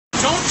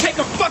take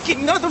a fucking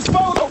another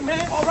photo,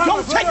 man. Right,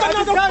 don't take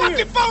another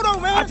fucking photo,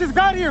 man. I just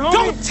got here, homie.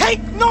 Don't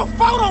take no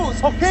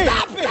photos. Okay.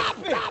 Stop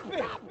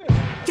it.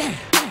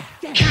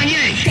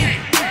 Kanye.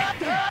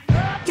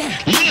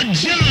 Lil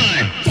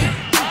Jon.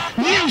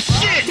 New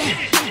shit.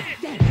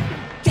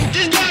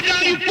 Just drop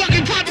down, you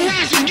fucking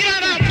paparazzi. Get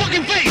out of our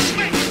fucking face.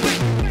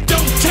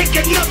 Don't take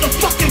another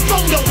fucking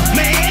photo,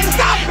 man.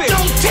 Stop it.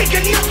 Don't take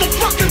another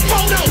fucking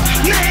photo,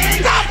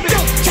 man. Stop it.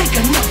 Don't take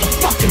another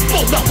fucking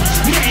photo,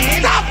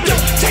 man. Stop it.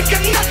 Don't take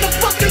another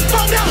fucking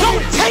photo.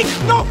 Don't take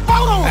no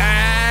photos.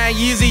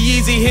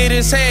 Yeezy hit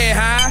his head,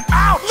 huh?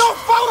 Ouch. No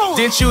photos.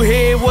 Didn't you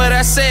hear what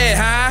I said,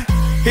 huh?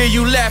 Hear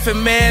you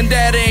laughing, man,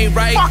 that ain't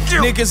right. Fuck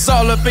you. Niggas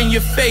all up in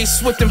your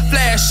face with them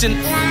flashing.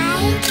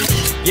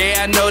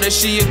 Yeah, I know that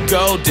she a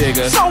gold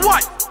digger. So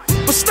what?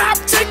 But stop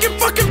taking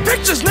fucking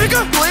pictures,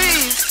 nigga.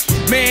 Please.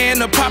 Man,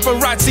 the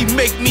paparazzi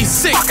make me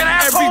sick. Fucking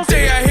Every assholes.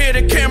 day I hear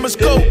the cameras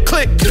go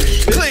click,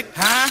 click,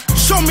 huh?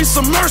 Show me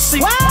some mercy.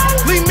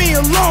 What? Leave me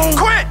alone.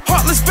 Quit.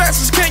 Heartless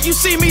bastards, can't you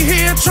see me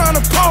here trying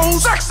to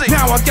pose? Sexy.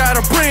 Now I got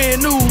a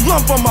brand new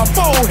lump on my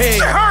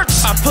forehead. It hurts.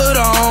 I put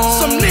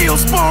on some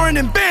Neosporin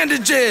and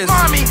bandages.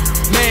 Mommy.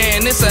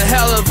 Man, it's a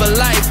hell of a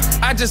life.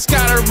 I just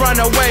gotta run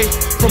away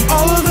from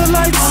all of the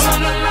lights.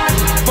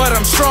 But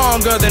I'm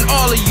stronger than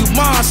all of you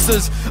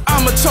monsters.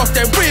 I'ma talk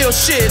that real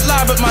shit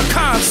live at my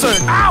concert.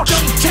 Ouch.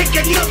 Don't take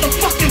another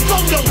fucking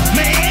photo,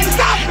 man.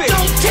 Stop it.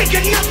 Don't take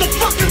another